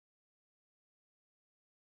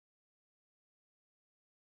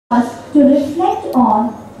to reflect on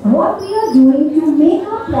what we are doing to make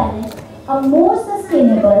our planet a more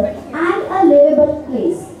sustainable and a livable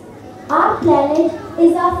place. Our planet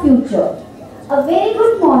is our future. A very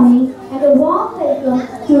good morning and a warm welcome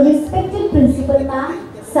to respected Principal Ma'am,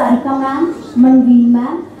 Sarika Ma'am, Manveen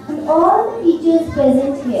Ma'am and all the teachers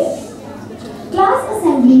present here. Class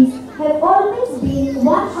assemblies have always been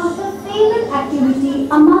one of the favorite activity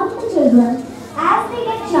among the children as they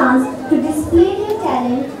get chance to display their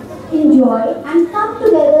talent, enjoy and come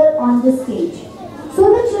together on the stage. So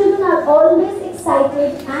the children are always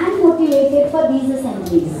excited and motivated for these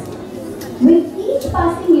assemblies. With each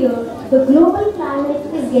passing year, the global climate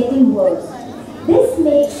is getting worse. This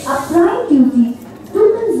makes a prime duty to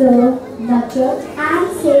conserve, nurture and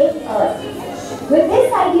save Earth. With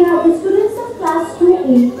this idea, the students of class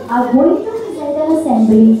 2A are going to present an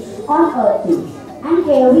assembly on Earth Day. And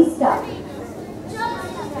here we start.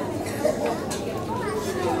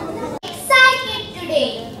 Excited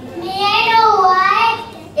today. May I know why?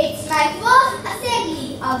 It's my first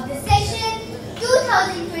assembly of the session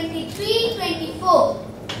 2023-24.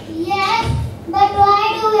 Yes, but why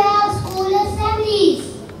do we have school assemblies?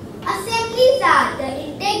 Assemblies are the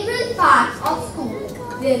integral part of school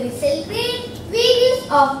where we celebrate various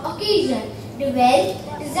of occasions, develop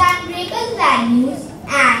groundbreaking values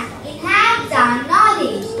and enhance our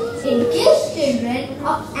knowledge. It gives children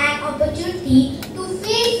an opportunity to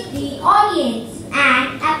face the audience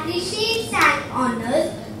and appreciate and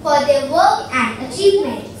honors for their work and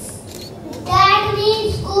achievements. That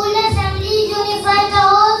means school assemblies unify the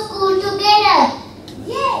whole school together.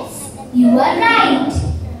 Yes, you are right.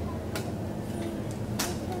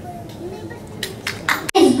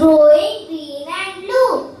 It's growing green and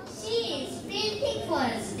blue. She is sprinting for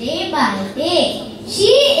us day by day.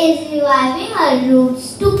 She is reviving her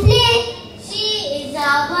roots to play. She is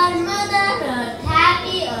our Mother Earth.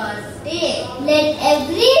 Happy Earth Day. Let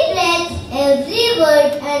every breath, every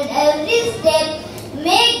word and every step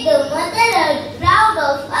make the Mother Earth proud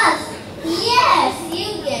of us. Yes,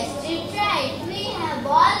 you guessed it right. We have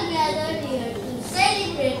all gathered here to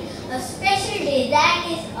celebrate a special day, that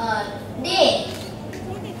is Earth Day.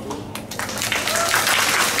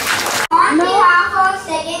 On behalf of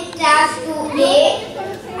second class 2A,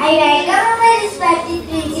 I welcome our respected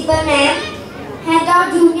Principal Ma'am, Head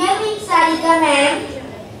of Junior Wing Sarika Ma'am,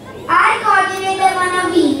 our Coordinator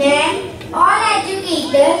Manveen Ma'am, all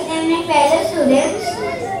educators and my fellow students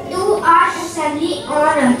to our assembly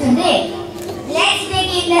on Earth Day. Let's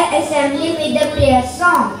begin the assembly with the prayer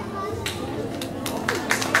song.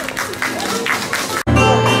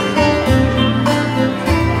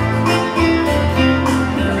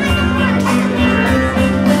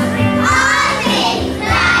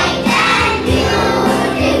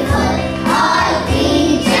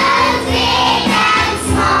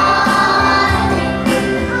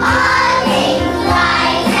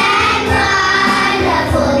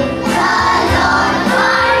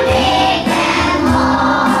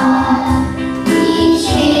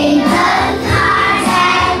 Share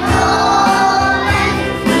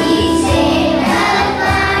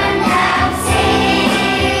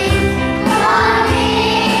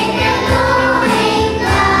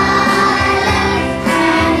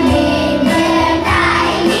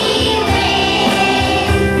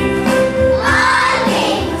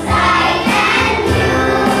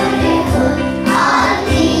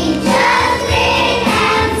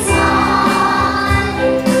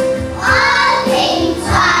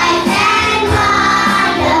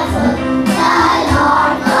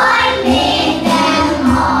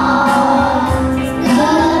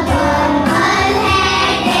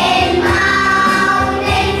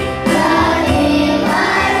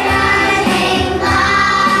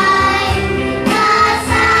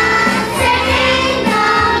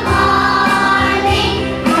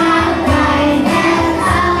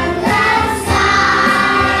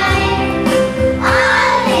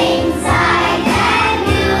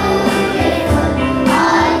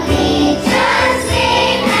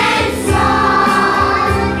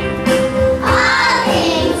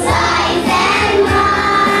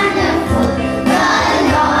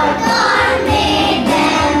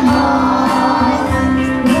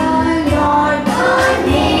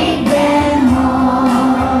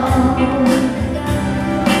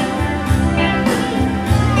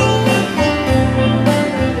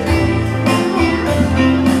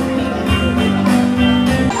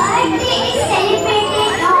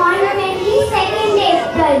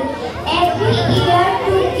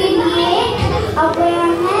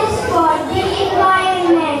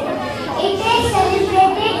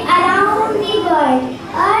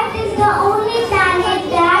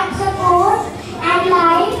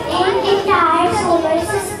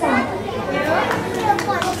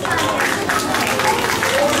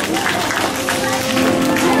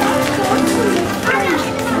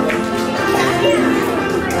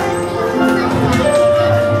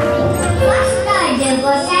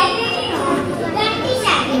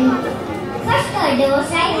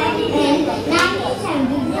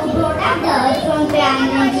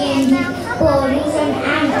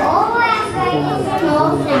exploitation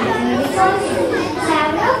of natural resources.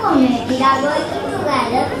 Several communities are working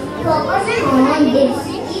together focusing on this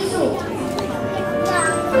issue.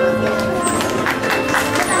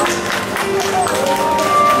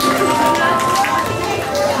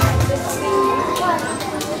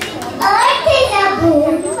 Earth is a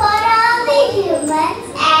boon for all the humans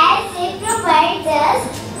as it provides us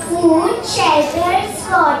food, shelter,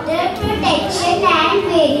 water, protection and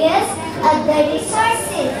various other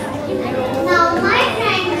resources. Now my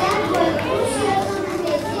friends are going to share some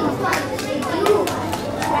basic points with you.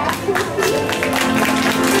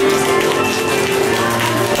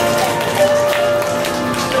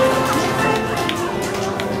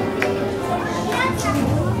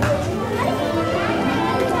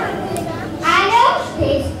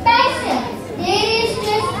 Aerospace passion. There is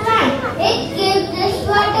this plant. It gives us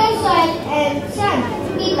water, soil and sun.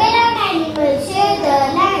 People and animals share the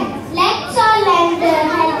land. Let's all lend a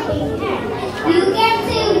helping hand. You can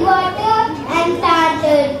save water and plant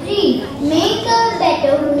a tree. Make a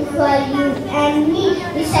better home for you and me.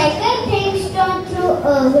 Recycle things, don't throw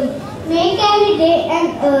away. Make every day an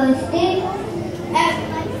Earth Day.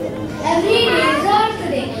 Every day is Earth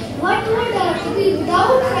Day. What would Earth be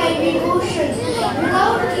without thriving oceans,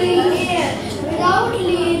 without clean air, without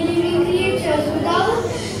living creatures, without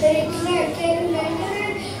rich land?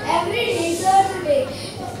 Every day is Earth Day.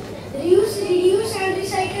 Reduce and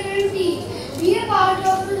recycle and teach. Be a part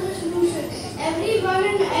of the solution. Everyone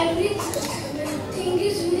and everything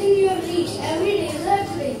is within your reach. Every day is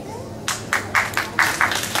Earth Day.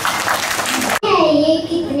 ये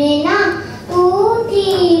कितने ना तू थी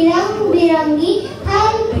रंग बिरंगी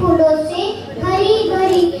फल फूलों से हरी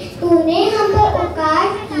भरी तूने हम पर उपकार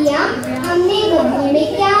किया हमने बदले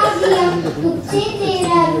में क्या दिया तुझसे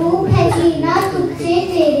तेरा रूप है जीना तुझसे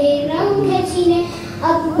तेरे रंग है जीने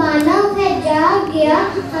अब मानव है जाग गया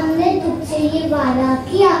हमने तुझसे ये वादा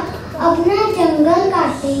किया अब ना जंगल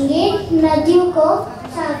काटेंगे नदियों को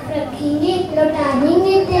साफ रखेंगे लौटा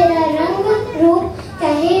देंगे तेरा रंग रूप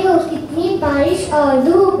चाहे हो कितनी बारिश और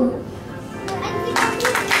धूप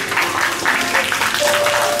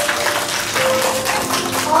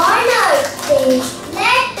On Earth Day,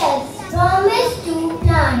 let us promise to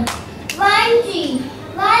plant one tree,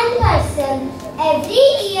 one person. Every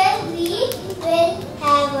year we will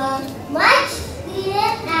have a much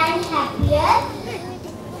cleaner and happier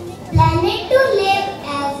planet to live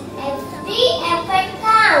as every effort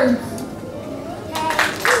counts.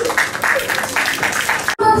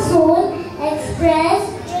 The soul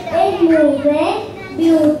expressed in movement,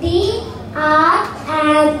 beauty, art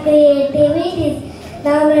and creativity.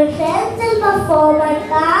 Now my friends will perform a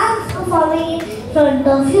dance performing in front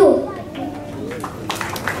of you.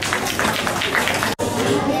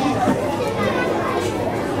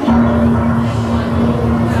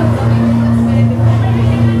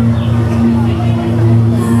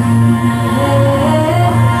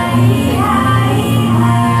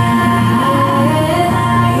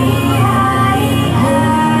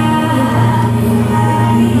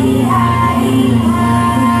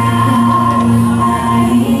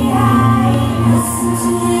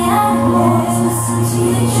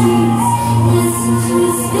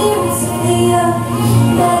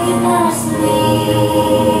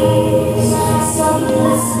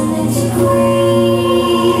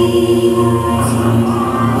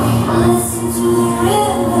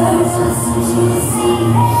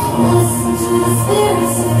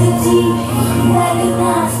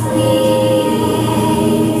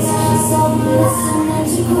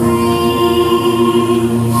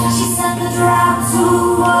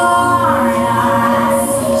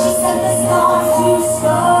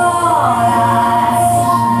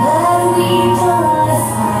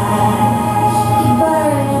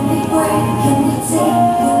 Burn and be brave.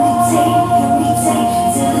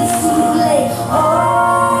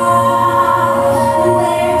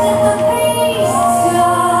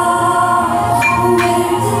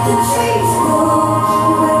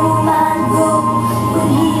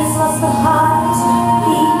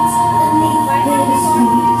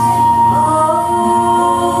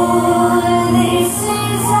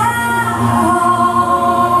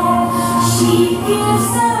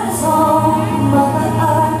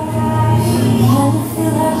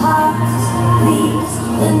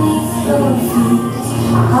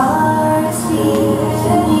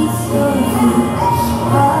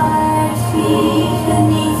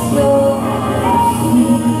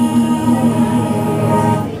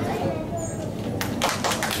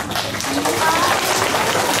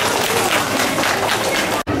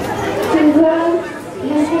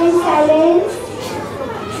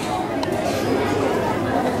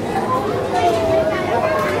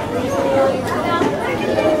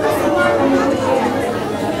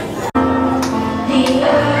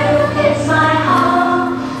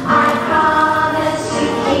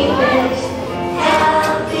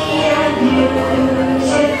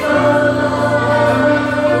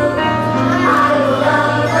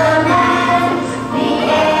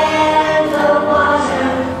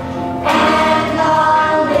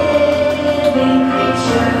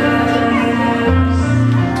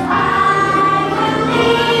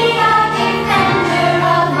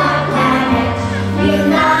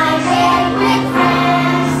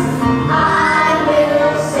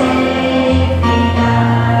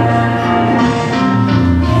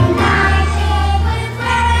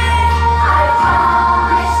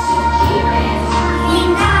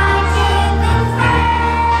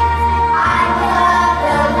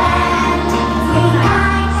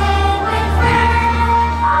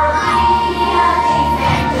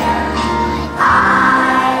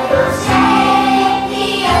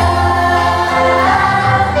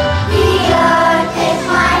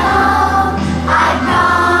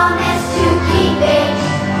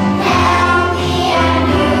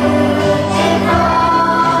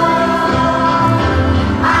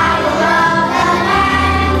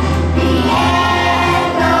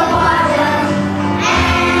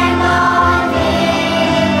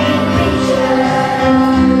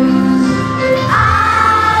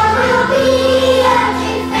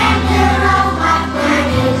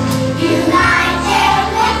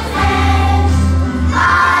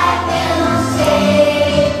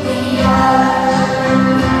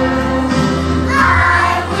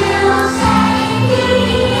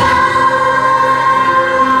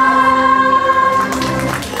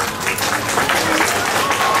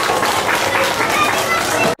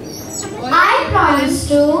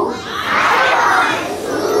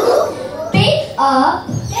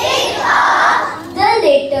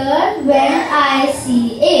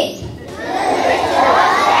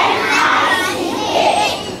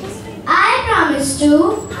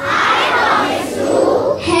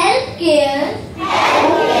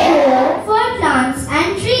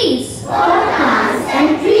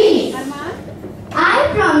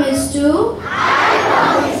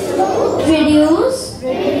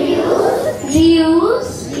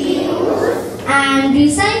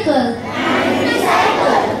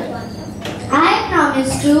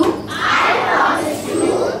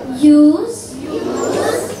 use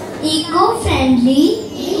eco-friendly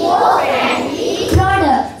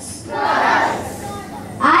products.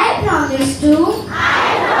 I promise to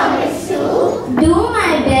do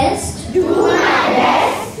my best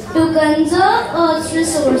to conserve Earth's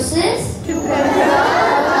resources,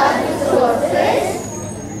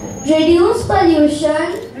 reduce pollution,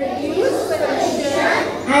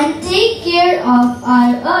 and take care of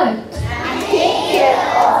our Earth.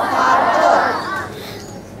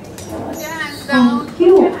 Thank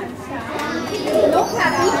you.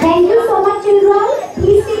 Thank you so much, children.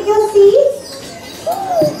 Please take your seats.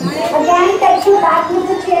 Again, touch your back with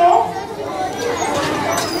the chair.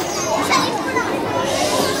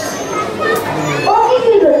 Okay,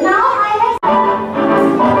 children. Now I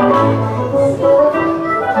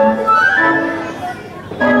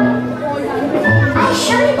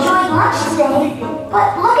sure enjoyed lunch today, but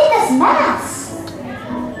look at this mess.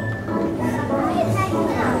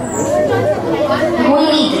 We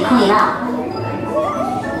need to clean up.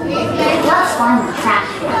 Let's find the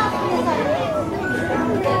trash bin.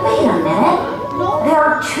 Wait a minute. There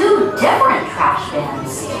are two different trash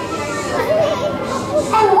bins.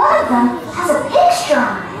 And one of them has a picture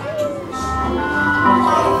on it.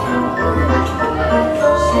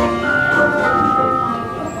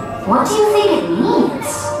 What do you think it means?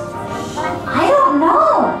 I don't know.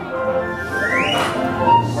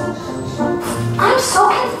 I'm so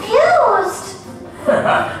confused.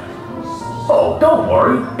 Oh, don't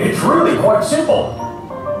worry. It's really quite simple.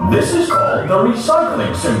 This is called the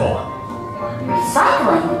recycling symbol.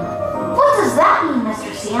 Recycling? What does that mean,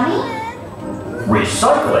 Mr. Sammy?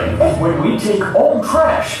 Recycling is when we take old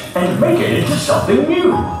trash and make it into something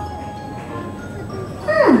new.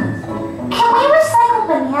 Can we recycle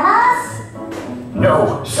bananas?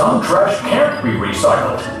 No, some trash can't be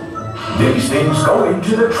recycled. These things go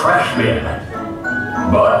into the trash bin.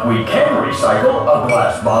 But we can recycle a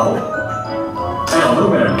glass bottle, an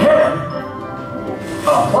aluminum can,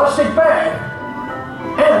 a plastic bag,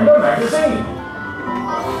 and a magazine.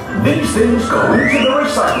 These things go into the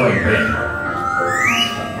recycling bin.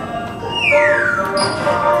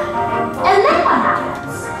 And then what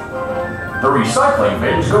happens? The recycling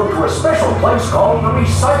bins go to a special place called the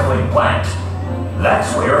recycling plant.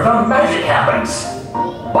 That's where the magic happens.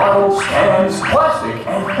 Bottles, cans, plastic,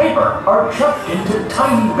 and paper are chucked into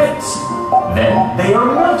tiny bits. Then they are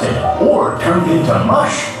melted or turned into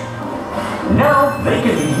mush. Now they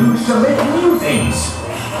can be used to make new things.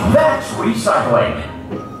 That's recycling.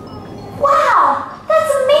 Wow,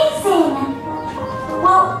 that's amazing!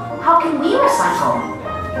 Well, how can we recycle?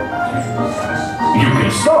 You can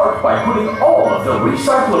start by putting all of the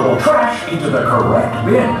recyclable trash into the correct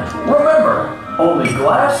bin. Remember, only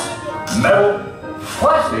glass, metal,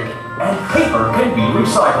 plastic, and paper can be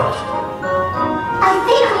recycled. I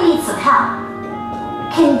think we need some help.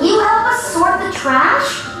 Can you help us sort the trash?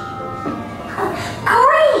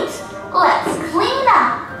 Great! Let's clean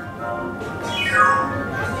up.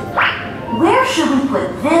 Where should we put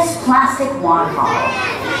this plastic water bottle?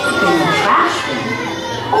 In the trash bin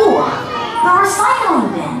or the recycling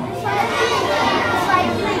bin?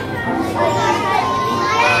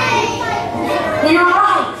 You're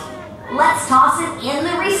right. Let's toss it in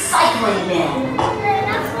the recycling bin.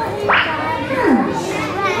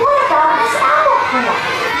 What about this apple core?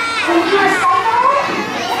 Can you recycle it?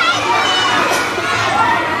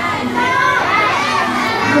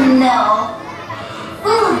 No.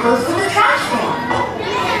 Food goes to the trash bin.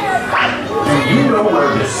 Do you know where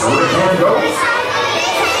this soda can goes?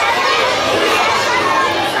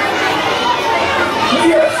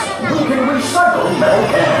 Yes, we can recycle metal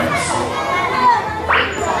cans.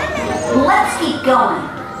 Let's keep going.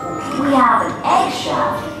 We have an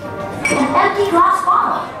eggshell, an empty glass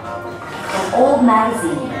bottle, an old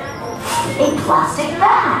magazine, a plastic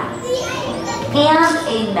bag, and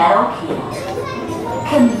a metal can.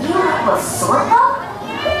 Can you help us sort them?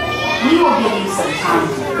 We will give you some time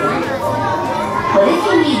to think. But if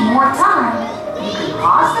you need more time, you can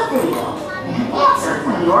pause the video and answer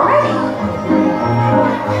when you are ready.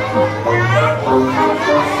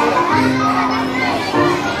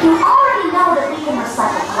 You already know that we can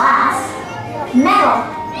recycle glass, metal,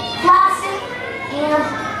 plastic, and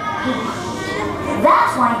paper.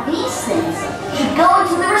 That's why these things should go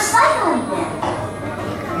into the recycling bin.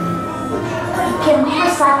 Can we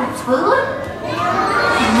recycle food?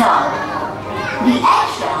 No. The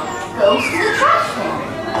eggshell goes to the trash bin.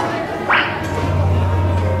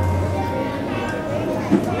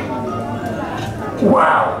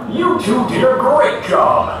 Wow, you two did a great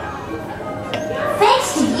job.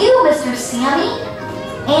 Thanks to you, Mr. Sammy.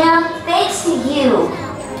 And thanks to you.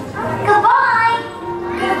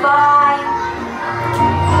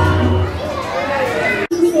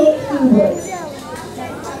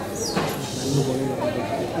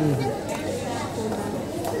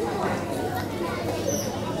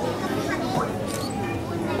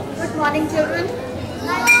 morning, children.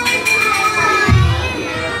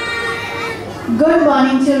 Good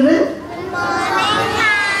morning, children.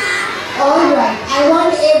 Alright, I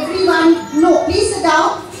want everyone, no, please sit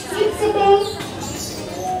down. Keep sitting.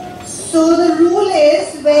 So the rule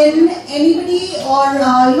is when anybody or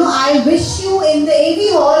I wish you in the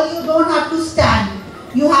AV hall, you don't have to stand.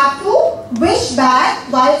 You have to wish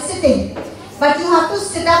back while sitting. But you have to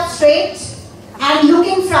sit up straight and look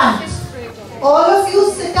in front. All of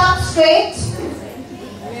you sit up straight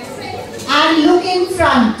and look in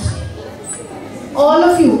front. All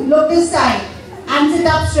of you look this side and sit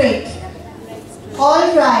up straight.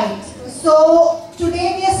 Alright, so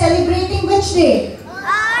today we are celebrating which day?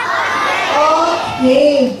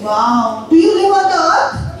 Okay, wow. Do you live on the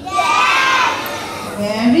earth? Yes.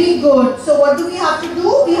 Very good. So what do we have to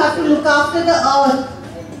do? We have to look after the earth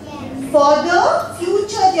for the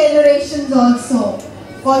future generations also.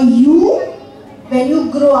 For you, when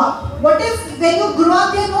you grow up. What if when you grow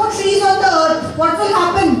up there are no trees on the earth? What will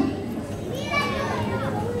happen?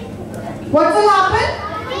 What will happen?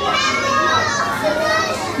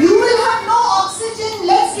 You will have no oxygen.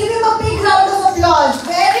 Let's give him a big round of applause.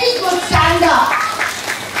 Very good. Stand up.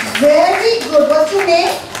 Very good. What's your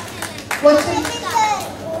name? What's your name?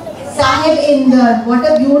 Sahib Inder. What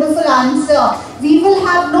a beautiful answer. We will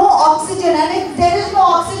have no oxygen, and if there is no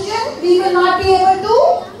oxygen, we will not be able to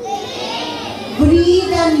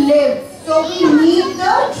breathe and live. So we need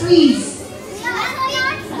the trees.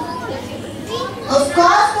 Of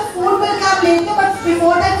course, the food will come later, but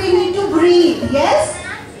before that we need to breathe. Yes?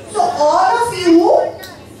 So all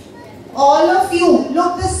of you,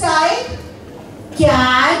 look this side,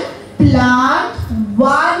 can plant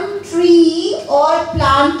one tree or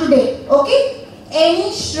plant today. Okay?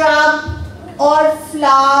 Any shrub or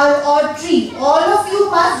flower or tree. All of you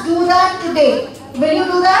must do that today. Will you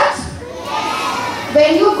do that? Yes.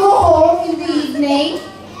 When you go home in the evening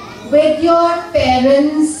with your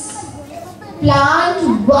parents,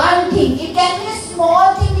 plant one thing. It can be a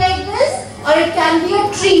small thing like this, or it can be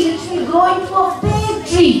a tree which will grow into a big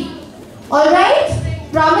tree. Alright?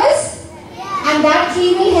 Promise? And that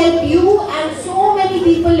tree will help you and so many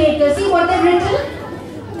people later. See what they've written?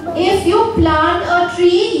 If you plant a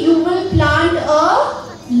tree, you will plant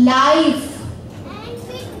a life.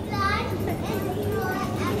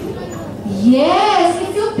 Yes,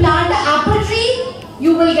 if you plant an apple tree,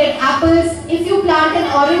 you will get apples. If you plant an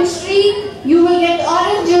orange tree, you will get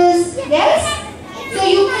oranges. Yes? So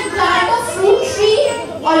you can plant a fruit tree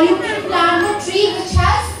or you can plant a tree which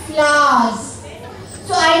has flowers.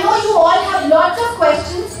 So I know you all have lots of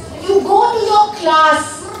questions. You go to your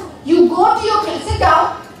class. Sit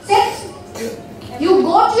down. Sit. You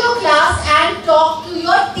go to your class and talk to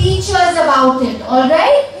your teachers about it.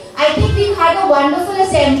 Alright? I think we've had a wonderful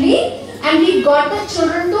assembly and we've got the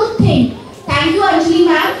children to think. Thank you Anjali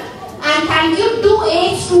ma'am, and thank you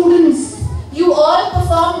 2A students. You all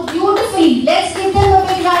performed beautifully. Let's give them a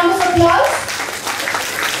big round of applause.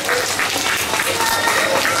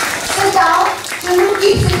 Sit down. Children,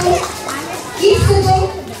 keep sitting. Keep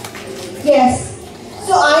sitting. Yes.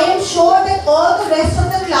 So I am sure that all the rest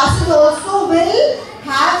of the classes also will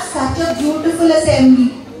have such a beautiful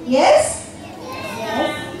assembly. Yes?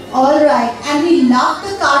 Yes. Alright. And we love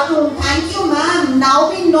the cartoon. Thank you ma'am. Now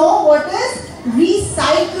we know what is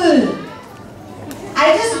recycle.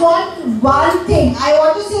 I just want one thing. I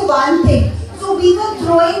want to say one thing. So we were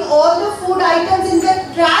throwing all the food items in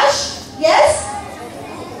the trash. Yes?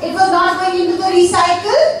 It was not going into the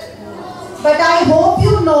recycle. But I hope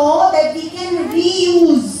you know that we can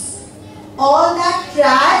reuse. All that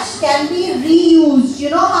trash can be reused. You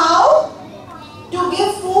know how? To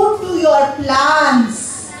give food to your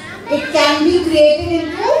plants. It can be created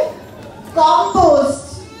into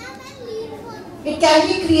compost. It can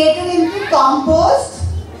be created into compost.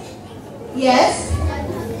 Yes.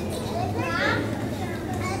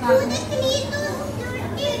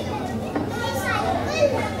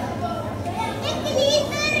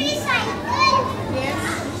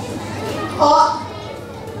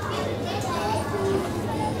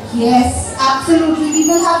 Yes, absolutely. We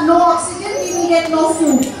will have no oxygen, we will get no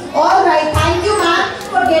food. Alright, thank you ma'am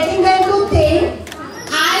for getting them to think.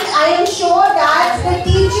 And I am sure that the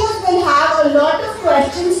teachers will have a lot of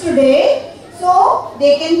questions today, so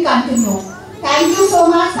they can continue. Thank you so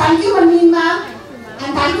much. Thank you Manveen ma'am.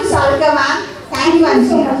 And thank you Sarika ma'am. Thank you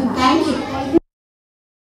Anjali. Thank you.